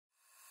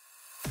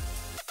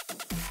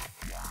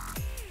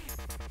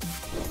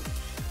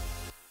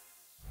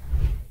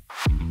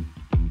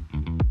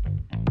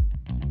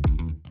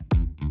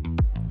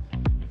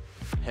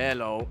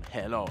Hello,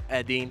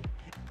 qegħdin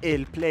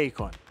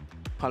il-Playcon.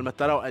 Bħalma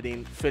taraw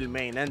qegħdin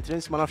fil-main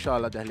entrance, ma nafx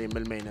għalla deħlin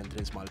mill-main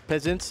entrance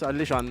mal-peasants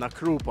għaliex għandna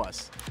crew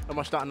pass.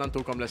 Ma xtaqna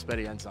ntukom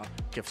l-esperjenza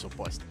kif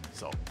suppost.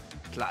 So,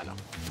 tlaqna.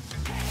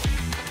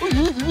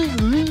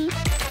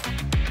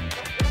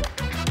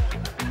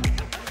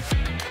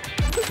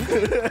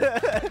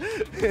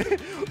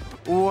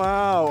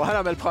 Wow,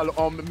 ħanamel bħal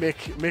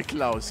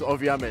Miklaus,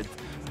 ovvjament.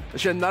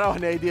 Xen naraw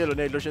ngħidielu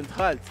ngħidlu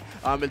x'intħalt,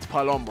 għamilt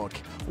bħal ommok.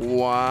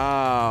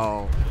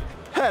 Wow.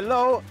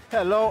 Hello,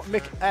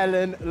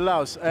 Allen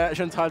Laus.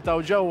 X'intħaltaw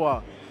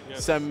ġewwa?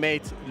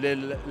 Semmejt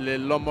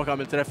l-ommok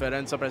għamilt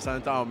referenza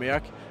presentaw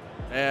miegħek.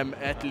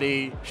 Qed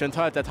li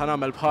x'intħaltet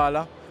ħanamel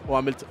bħala u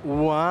għamilt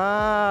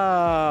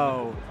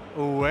wow.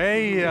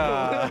 Uwejja!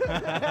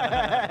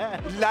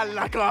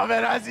 Lalla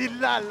kamera,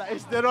 lalla,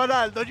 iste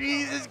Ronaldo,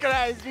 Jesus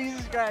Christ!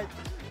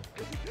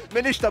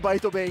 Minix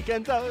tabajtu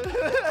bacon ta'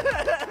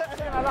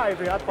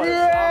 Live,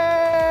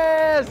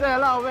 yes!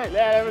 Hello, mate!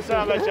 Le, mis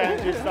għamil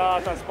ċenġi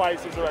ta'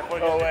 spices u għek.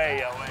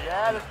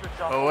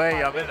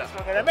 Uwejja, minna.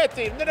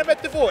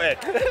 Niremetti fuqek.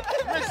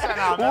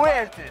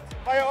 Worth it!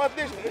 Ma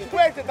joqodnix,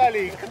 worth it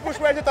għalik, mux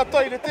worth it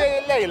għat-tojlit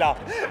lejla.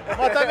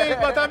 Ma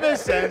ta'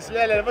 missens,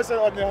 le, mis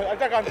għodni,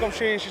 għak għandkom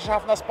xie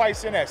ħafna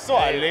spiciness, so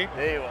għalli.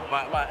 Ejwa,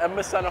 ma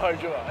emmissa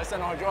noħorġuwa,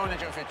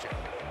 neġu fitxu.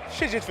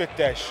 Xieġi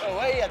tfittex?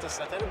 Uwejja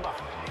tista' tilma.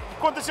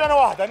 Kondizjoni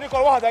wahda,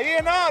 Nikol wahda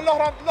jiena,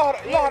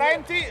 l-oħra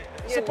inti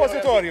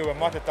suppositorju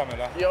imma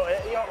tittamela. Jo, u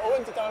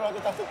inti tamela wahda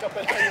taħt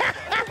il-kappell.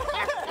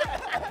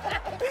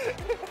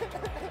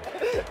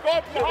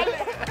 Kopna, għalli!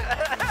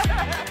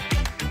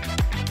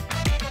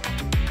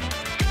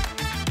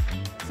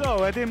 So,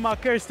 għedin ma'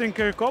 Kirsten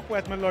Kirkop,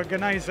 għed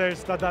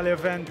mill-organizers ta'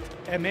 dal-event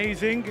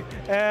Amazing.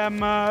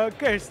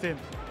 Kirsten,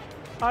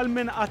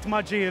 għal-min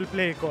għatmaġi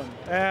il-Playcon,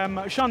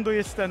 xandu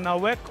jistenna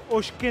wek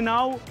u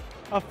xkinaw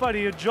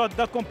affarijiet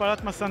ġodda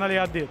komparat ma' s-sana li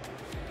għaddiet.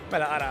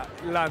 Mela, ara,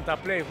 l-għan ta'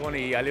 Playcon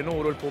hija li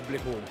nuru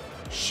l-pubbliku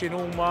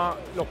x'inhuma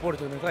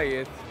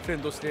l-opportunitajiet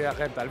fl-industrija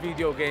kemm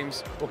tal-video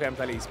games u kemm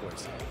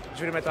tal-esports.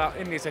 Ġifieri meta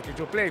n-nies qed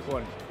jiġu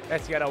Playcon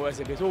qed jaraw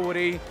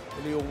eżibituri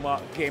li huma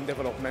game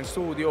development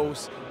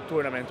studios,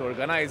 tournament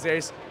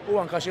organizers u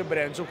anke xi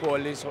brands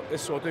ukoll li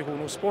s-soltu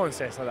jkunu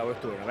sponsors ta' dawn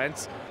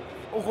it-tournaments.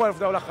 Ukoll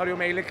f'dawn l-aħħar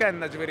jumej li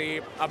kellna ġifieri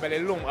qabel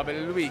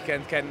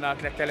il-weekend kellna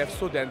 3000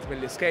 student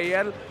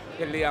mill-iskejjel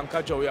illi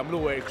anke ġew jagħmlu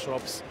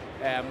workshops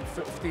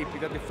f'tipi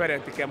ta'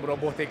 differenti kemm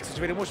robotics,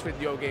 ġifieri mhux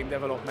video game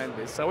development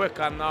biss. Hawnhekk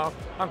għandna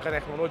anke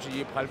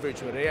teknoloġiji bħal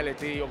virtual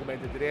reality,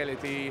 augmented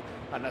reality,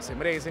 għandna sim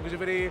racing,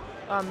 ġifieri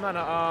għandna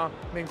naqa'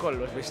 minn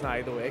kollox biex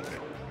ngħidu hekk.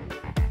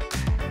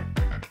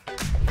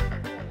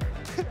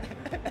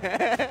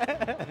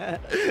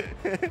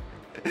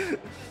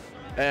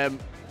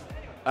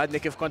 Għadni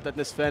kif kontat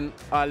nisfen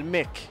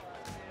għal-mik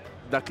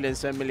dak li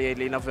nsemmi li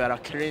jgħidlina vera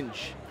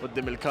cringe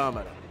qudiem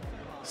il-kamera.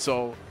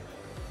 So,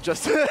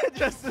 just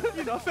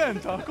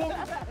Fenta, kom.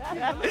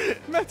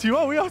 Matthew,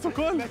 għaw jgħatu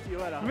koll.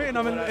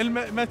 Mena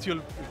il-Matthew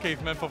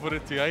il-Cavemen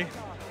favoriti għaj.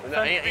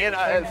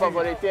 Jena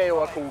il-favoriti għaj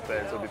huwa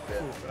Cooper, to be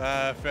fair.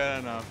 Fair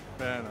enough.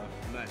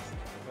 Nice.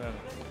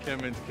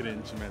 Kemm int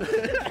cringe, man.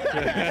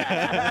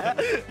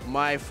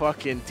 My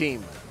fucking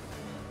team.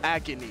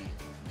 Agony.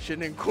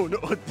 Xin nkunu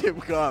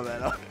qoddim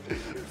kamera.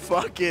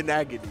 Fucking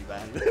agony,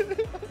 man.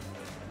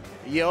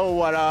 Jew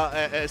wara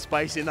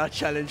spicy nut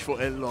challenge fuq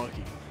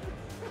il-Loki.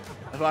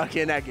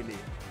 Fucking agony.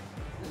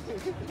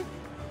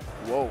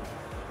 Whoa.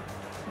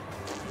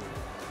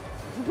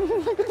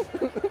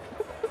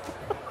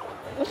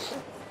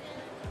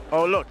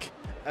 Oh, look.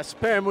 A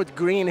sperm with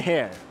green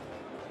hair.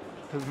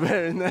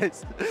 Very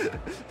nice.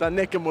 Ta'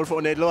 nekk imur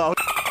fuq nejdlu għaw.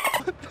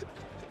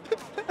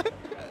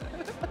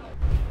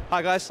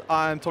 Hi guys,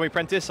 I'm Tommy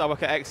Prentice, I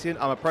work at Exion,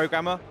 I'm a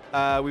programmer.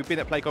 We've been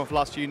at Playcon for the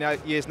last few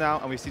years now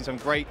and we've seen some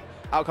great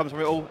outcomes from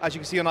it all. As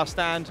you can see on our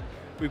stand,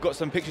 we've got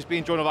some pictures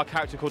being drawn of our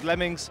character called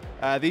Lemmings.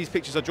 These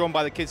pictures are drawn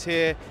by the kids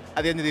here.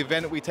 At the end of the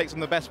event, we take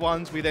some of the best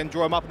ones, we then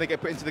draw them up and they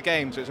get put into the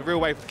game. So it's a real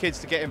way for kids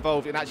to get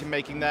involved in actually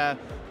making their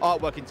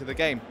artwork into the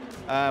game.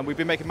 We've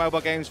been making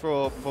mobile games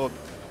for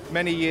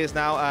many years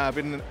now. I've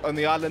been on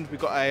the island, we've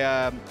got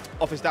a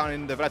office down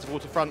in the Valletta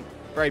waterfront,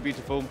 very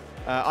beautiful.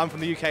 I'm from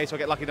the UK, so I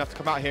get lucky enough to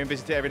come out here and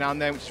visit it every now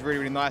and then, which is really,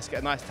 really nice,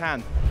 get a nice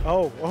tan.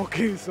 Oh,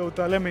 okay, so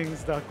the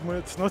Lemmings,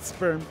 it's not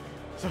sperm.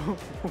 So,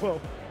 well,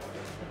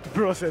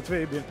 bro said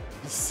Fabian,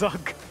 you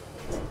suck.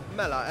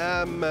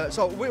 Mela,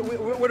 so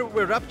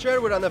we're Rapture,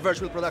 we're on a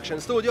virtual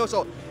production studio,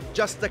 so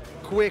just a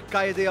quick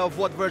idea of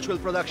what virtual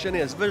production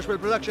is. Virtual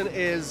production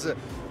is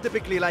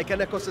typically like an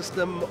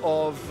ecosystem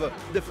of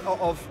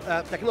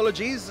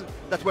technologies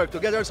that work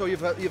together. So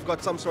you've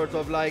got some sort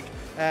of like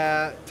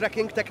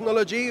tracking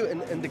technology.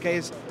 In the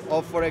case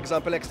of, for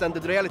example,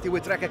 extended reality, we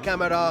track a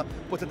camera,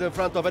 put it in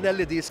front of an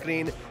LED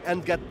screen,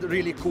 and get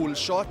really cool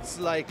shots,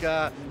 like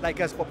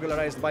as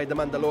popularized by The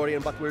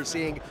Mandalorian. But we're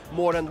seeing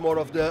more and more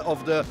of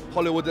the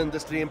Hollywood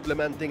industry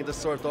implementing this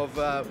sort of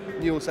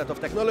new set of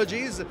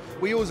technologies.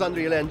 We use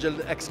Unreal Engine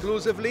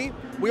exclusively.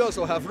 We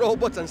also have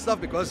robots and stuff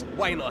because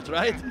why not,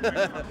 right?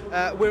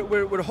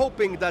 we're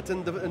hoping that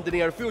in the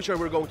near future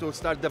we're going to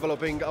start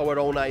developing our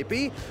own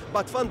IP,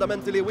 but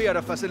fundamentally we are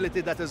a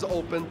facility that is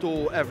open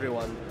to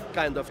everyone,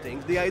 kind of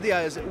thing. The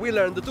idea is we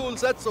learn the tool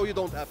set so you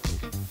don't have to.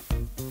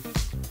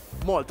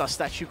 Malta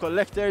statue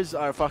collectors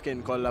are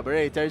fucking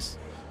collaborators,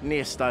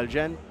 nies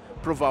tal-ġen,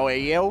 provaw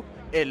ejjew,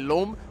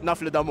 illum,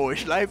 naf li da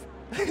mhuwiex live.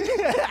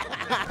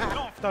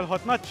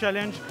 Tal-Hot Nut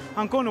Challenge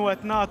ħankunu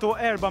qed nagħtu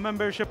 4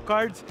 membership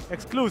cards,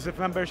 exclusive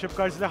membership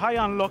cards li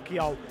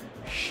ħajanlokkjaw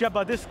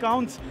xeba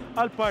discounts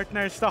għal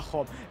partners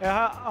tagħhom.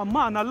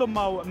 Magħna llum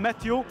ma'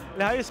 Matthew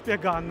li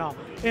ħajispjegana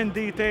in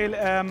detail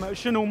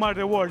x'inhuma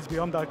r-rewards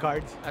bihom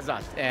dal-cards.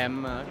 Eżatt,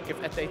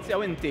 kif qed tgħid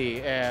sew inti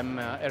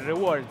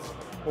ir-rewards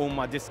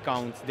huma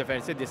discounts,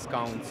 diversi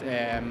discounts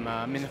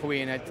minn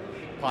ħwienet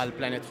bħal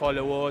Planet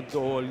Hollywood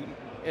u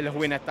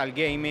il-ħwienet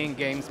tal-gaming,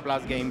 Games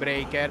Plus, Game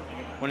Breaker,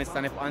 u nista'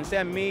 nibqa'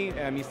 nsemmi,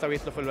 jistgħu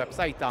jitlu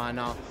fil-website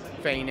tagħna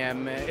fejn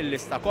hemm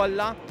il-lista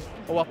kollha,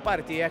 u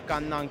apparti hekk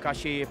għandna anke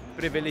xi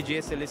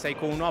privileges li se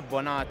jkunu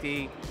abbonati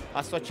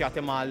assoċjati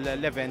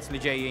mal-events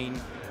li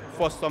ġejjin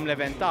fosthom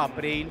l-event ta'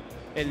 April,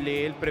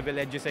 illi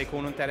l-privileġġi se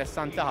jkunu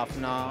interessanti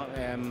ħafna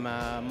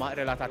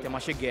relatati ma'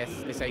 xi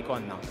guests li se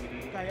jkollna.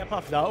 Tajjeb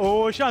ħafna.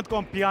 U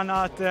x'għandkom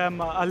pjanat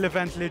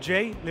għall-event li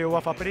ġej li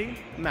huwa f'April?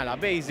 Mela,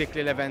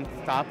 basically l-event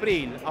ta'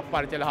 April,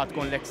 apparti li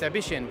ħatkun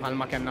l-exhibition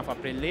bħalma kellna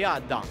f'April li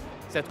għadda,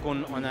 se tkun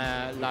on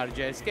a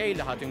larger scale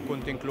li ħadd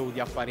inkun tinkludi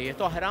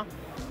affarijiet oħra,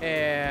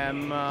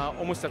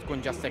 u mhux se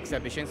tkun just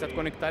exhibition, se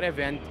tkun iktar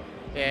event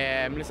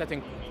li se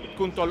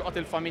tkun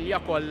tolqot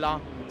il-familja kollha,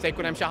 se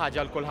jkun hemm xi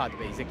ħaġa l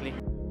kulħadd basically.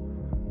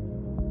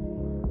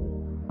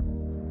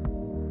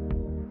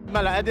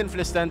 Mela qegħdin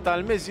fl-istent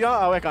tal-Miżja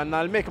hawnhekk għandna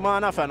l-Mik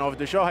magħna fan of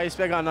the show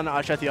ħajspjegana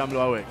naqgħa x'qed jagħmlu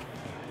hawnhekk.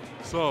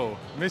 So,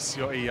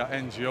 Missio hija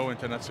NGO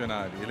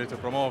internazzjonali li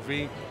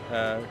tippromovi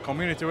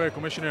community work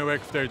u missionary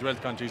work f'third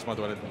world countries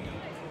madwar id-dinja.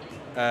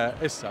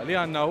 Issa, li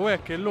għandna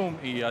hawnhekk illum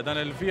hija dan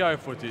il-VR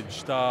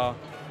footage ta'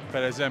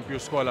 pereżempju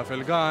skola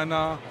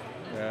fil-Ghana,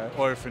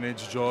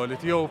 orphanage ġo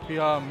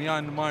l-Etjopja,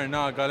 Myanmar,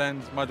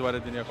 Nagaland, madwar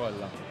id-dinja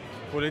kollha.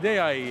 U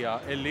l-idea hija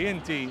illi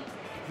inti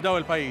f'daw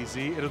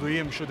il-pajjiżi irridu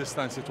jimxu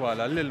distanzi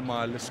twala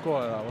l-ilma,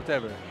 l-iskola,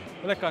 whatever.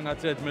 U lekk għandna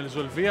treadmills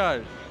u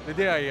l-VR,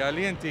 l-idea hija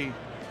li inti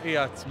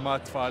qiegħed ma'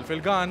 tfal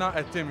fil-Ghana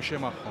qed timxi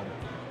magħhom.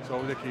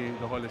 So dik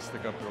the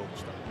holistic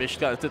approach.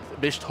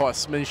 Biex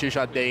tħoss minn xi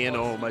xaddejjin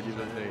u ma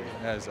ġifieri.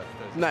 Eżatt.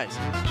 Nice.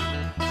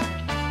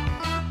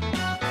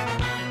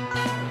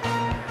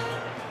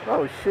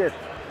 Oh shit.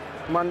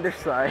 M'għandix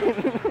sign.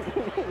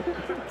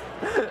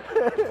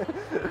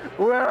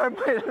 Where are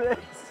my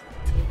legs?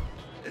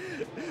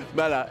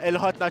 Mela,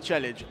 il-Hot Nut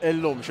Challenge,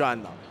 illum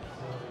x'għandna.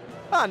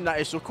 Għandna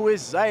issu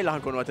quiz żgħir li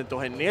ħankunu qed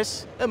intuħ in-nies,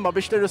 imma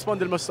biex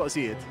tirrispondi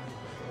l-mistoqsijiet.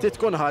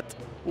 Tkun ħadd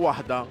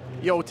waħda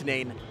jew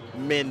tnejn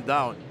minn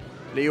dawn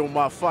li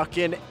huma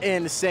fucking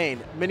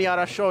insane. Min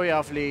jara x-show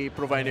jaf li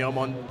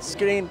provajnihom on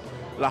screen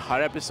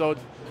l-aħħar episode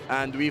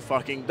and we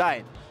fucking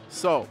died.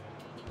 So,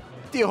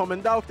 tieħu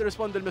minn dawk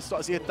tirrispondi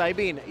l-mistoqsijiet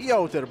tajbin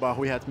jew tirbaħ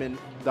wieħed minn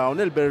dawn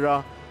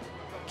il-birra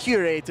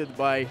curated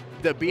by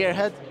the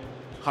Beerhead,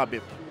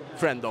 Habib,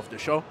 friend of the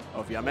show,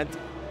 ovvjament,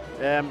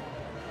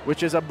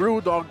 which is a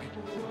Brewdog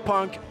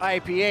Punk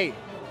IPA.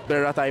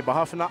 Birra tajba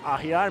ħafna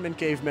aħjar minn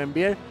Cavemen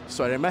Beer,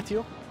 sorry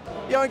Matthew.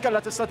 Jew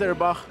inkella tista'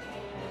 tirbaħ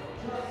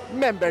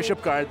membership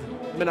card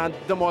minn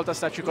għand the Malta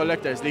Statue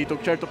Collectors li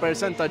jtuk ċertu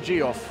percentaġġi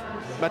off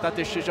meta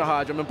tixtri xi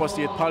ħaġa minn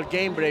postijiet bħal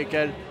Game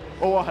Breaker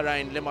u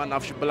oħrajn li ma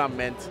nafx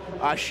bl-amment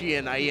għax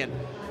jien.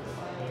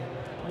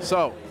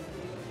 So,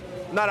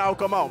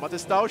 narawkom hawn, ma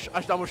tistgħux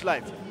għax da mhux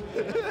live.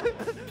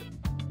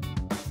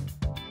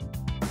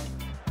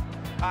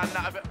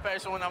 Għandna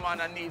persuna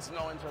magħna needs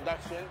no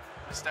introduction,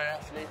 Mr.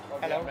 Ashley,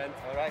 ovvjament.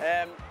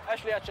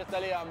 Ashley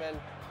aċċetta li jagħmel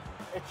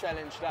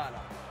iċ-challenge tagħna.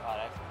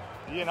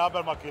 Jien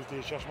qabel ma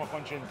kiltix għax ma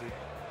konċinti.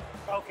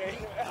 Okay,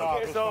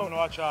 so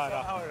ċara.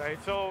 All right,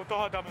 so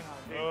toħodha minn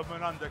għandi.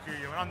 Minn għandek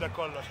hija, minn għandek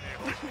kollox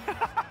nieħu.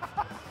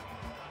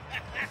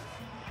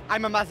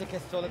 I'm a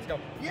masochist, so let's go.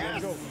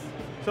 Yes!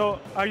 So,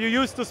 are you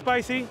used to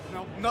spicy?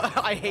 No,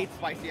 I hate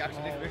spicy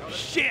actually.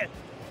 Shit!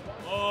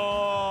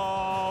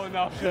 Oh,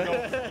 no.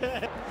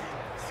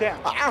 Sam.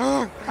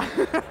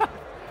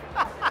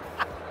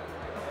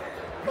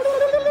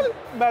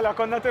 Mela,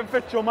 konna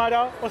tinfittxu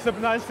mara u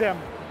sibna l-sem.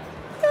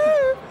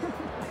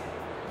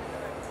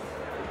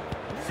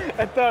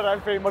 Ettara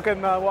l-fejn ma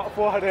kena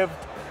waqfu ħarib.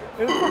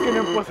 It's fucking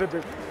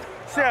impossible.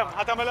 Sam,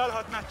 ħatamela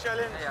l-Hot Nut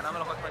Challenge? Yeah, I'm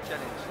a Hot Nut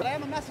Challenge. But I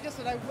am a masochist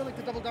and I'm willing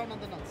to double down on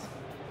the nuts.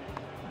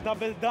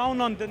 Double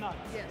down on the nut?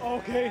 Yes.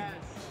 Okay.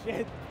 Yes.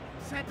 Shit.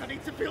 Santa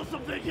needs to feel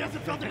something, he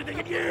hasn't felt anything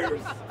in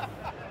years.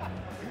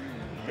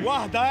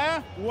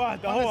 Wahda,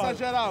 Wahda, Ma huwa.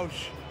 nisaġerawx.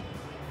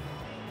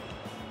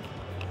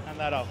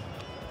 Naraw.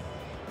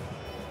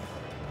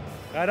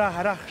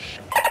 Raħ.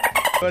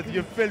 Għed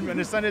jiffilmi,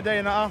 nistani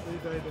dejna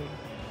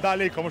Da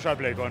għalikom, mux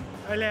għal-Playcon.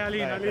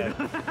 Għalina.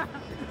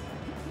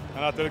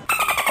 Għanatu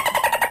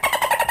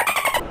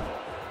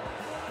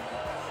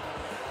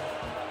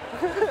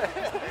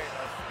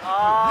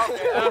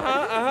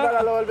Mela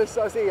l-ewwel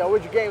mistoqsija,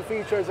 which game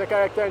features a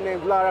character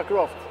named Lara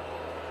Croft?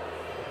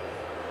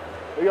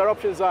 Your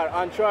options are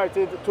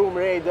Uncharted, Tomb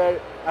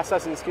Raider,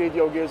 Assassin's Creed,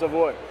 or Gears of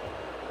War.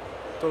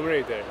 Tomb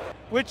Raider.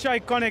 Which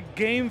iconic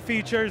game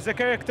features a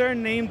character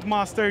named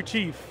Master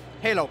Chief?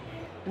 Halo.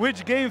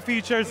 Which game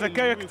features a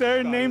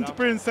character named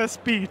Princess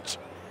Peach?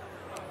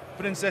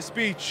 Princess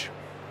Peach.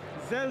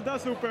 Zelda,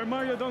 Super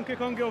Mario, Donkey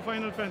Kong, or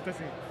Final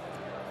Fantasy?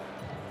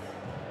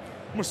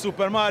 Mux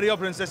Super Mario,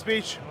 Princess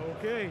Peach.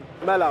 Okay.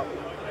 Mela,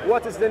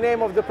 what is the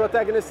name of the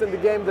protagonist in the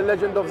game The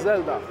Legend of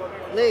Zelda?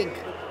 Link.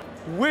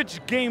 Which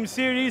game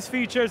series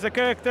features a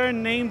character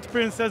named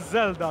Princess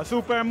Zelda?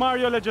 Super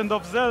Mario, Legend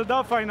of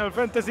Zelda, Final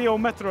Fantasy, or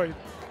Metroid?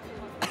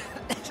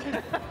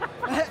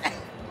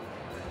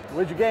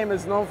 Which game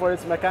is known for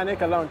its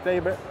mechanic allowing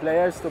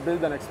players to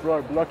build and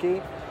explore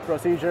blocky,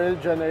 procedural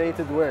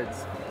generated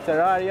worlds?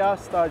 Terraria,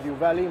 Stardew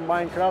Valley,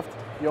 Minecraft,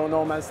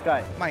 No Man's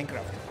Sky.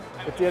 Minecraft.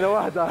 Tieni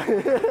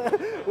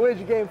waħda.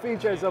 Which game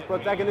features a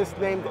protagonist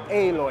named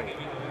Aloy?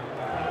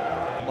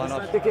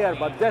 Take care,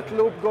 but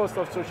Deathloop, Ghost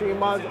of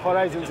Tsushima,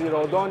 Horizon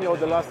Zero Dawn, or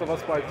The Last of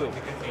Us Part 2.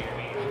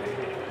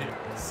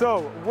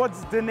 So,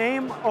 what's the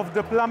name of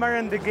the plumber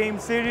in the game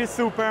series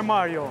Super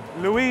Mario?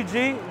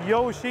 Luigi,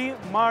 Yoshi,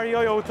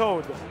 Mario, or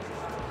Toad?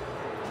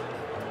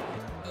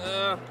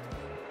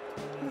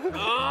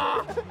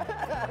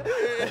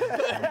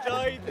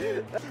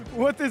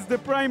 What is the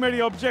primary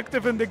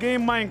objective in the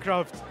game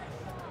Minecraft?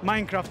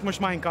 Minecraft, مش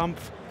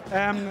Minecraft.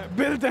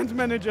 Build and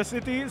manage a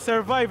city,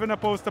 survive in a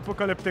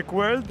post-apocalyptic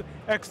world,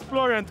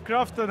 explore and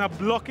craft in a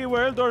blocky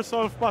world, or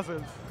solve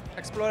puzzles?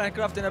 Explore and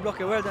craft in a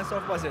blocky world and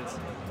solve puzzles.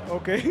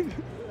 Okay.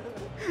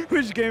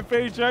 Which game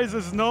franchise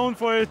is known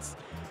for its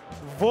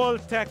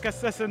Voltec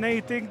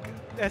assisted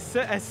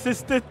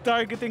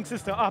targeting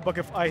system?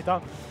 Kif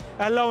qajta.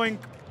 Allowing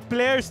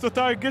players to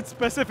target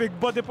specific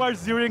body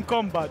parts during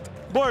combat.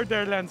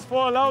 Borderlands,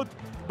 Fallout,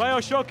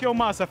 BioShock, or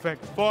Mass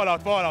Effect?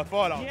 Fallout.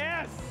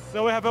 Yes!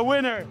 So we have a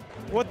winner.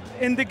 What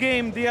in the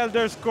game The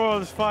Elder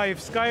Scrolls V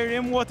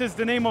Skyrim, what is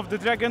the name of the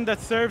dragon that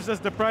serves as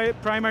the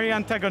primary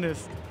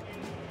antagonist?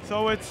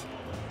 So it's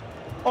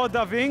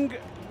Odahviing,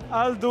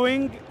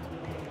 Alduin,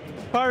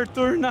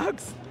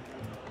 Parturnax,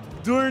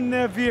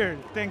 Durnevir.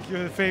 Thank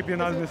you,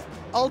 Fabian.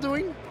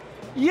 Alduin?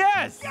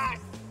 Yes!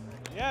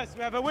 Yes,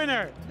 we have a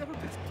winner.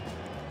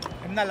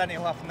 Nallani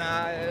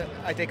ħafna,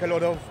 I take a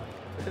lot of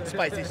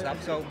spicy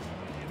stuff, so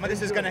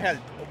this is gonna help.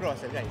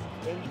 Process, guys.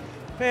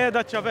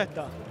 Fejda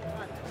ċavetta.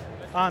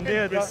 Għandi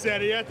edha.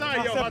 Serjeta,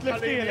 jew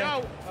Liftile.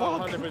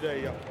 ħalli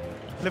bidejja.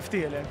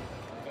 Liftile.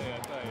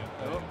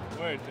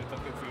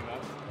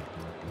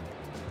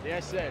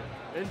 Yes, sir.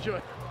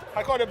 Enjoy.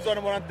 Ħakon bżonn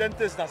imur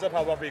għad-dentist naħseb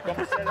ħabba fikom,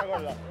 is-serja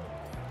kollha.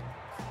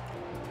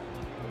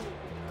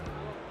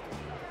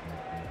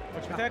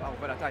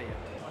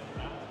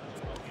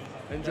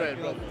 Enjoy it,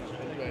 bro.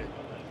 Enjoy it.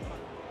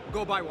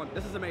 Go buy one.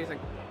 This is amazing.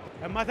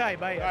 Imma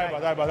tajba.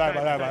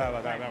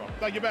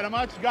 Thank you very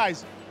much,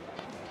 guys.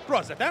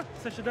 Proset, eh?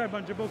 Saxi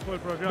darba nġibu fuq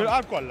il-programm.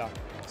 Bil-qalb kollha.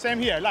 Same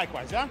here,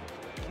 likewise, eh?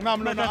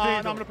 Namlu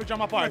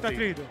pijama party. Meta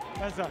tridu.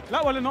 Eżatt.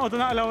 Laqwa li noqogħdu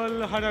naqlaw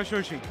il-ħara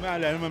xulxin.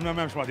 Mela,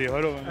 m'hemmx ma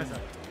tieħor.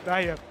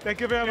 Tajjeb. Thank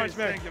you very much,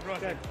 man. Thank you,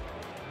 proset.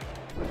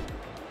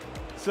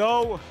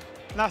 So,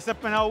 naħseb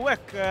minn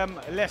hawnhekk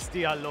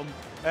lesti għallum.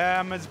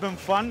 It's been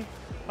fun.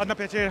 Għadna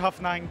pjaċir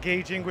ħafna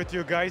engaging with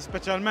you guys,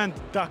 speċjalment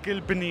dak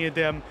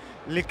il-bniedem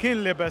li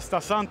kien libes ta'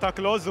 Santa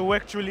Claus u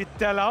actually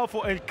tela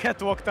fuq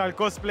il-catwalk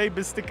tal-cosplay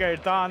bi-sticker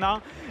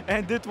tagħna,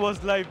 and it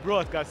was live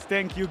broadcast.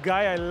 Thank you,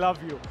 guy, I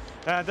love you.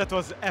 That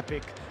was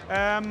epic.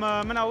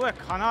 Minn hawnhekk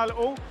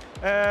ħanalqu.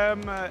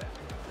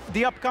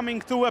 The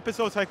upcoming 2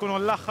 episodes ħajkunu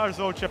l-aħħar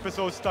żewġ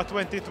episodes ta'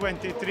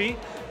 2023.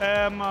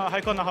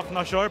 Ħajkonna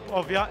ħafna xorb,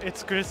 ovvja,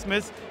 it's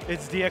Christmas,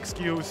 it's the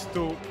excuse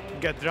to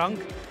get drunk.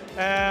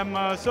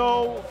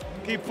 So,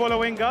 keep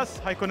following us,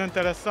 ħajkun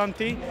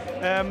interessanti.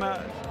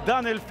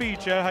 Dan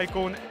il-feature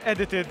ħajkun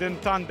edited in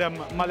tandem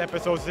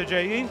mal-episodes li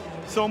ġejjin,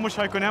 so mhux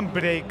ħajkun hemm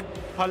break.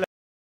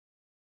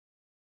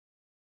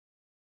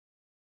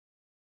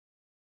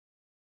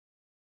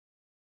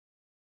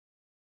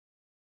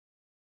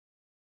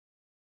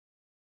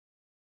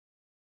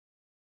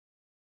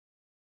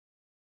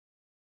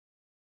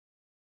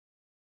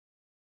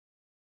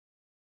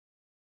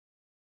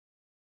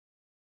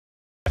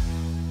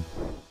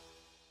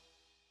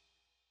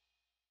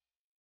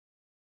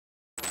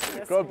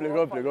 Kompli.